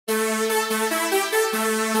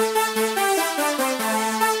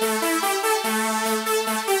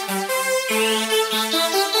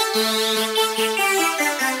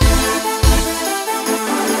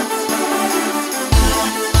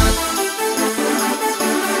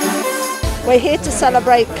We're here to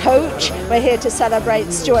celebrate Coach, we're here to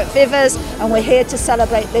celebrate Stuart Vevers, and we're here to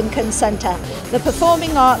celebrate Lincoln Centre. The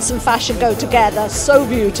performing arts and fashion go together so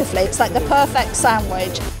beautifully. It's like the perfect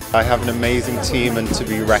sandwich. I have an amazing team, and to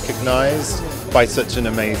be recognised by such an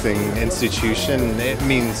amazing institution, it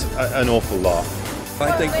means an awful lot.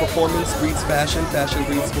 I think performance breeds fashion, fashion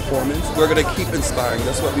breeds performance. We're going to keep inspiring.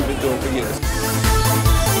 That's what we've been doing for years.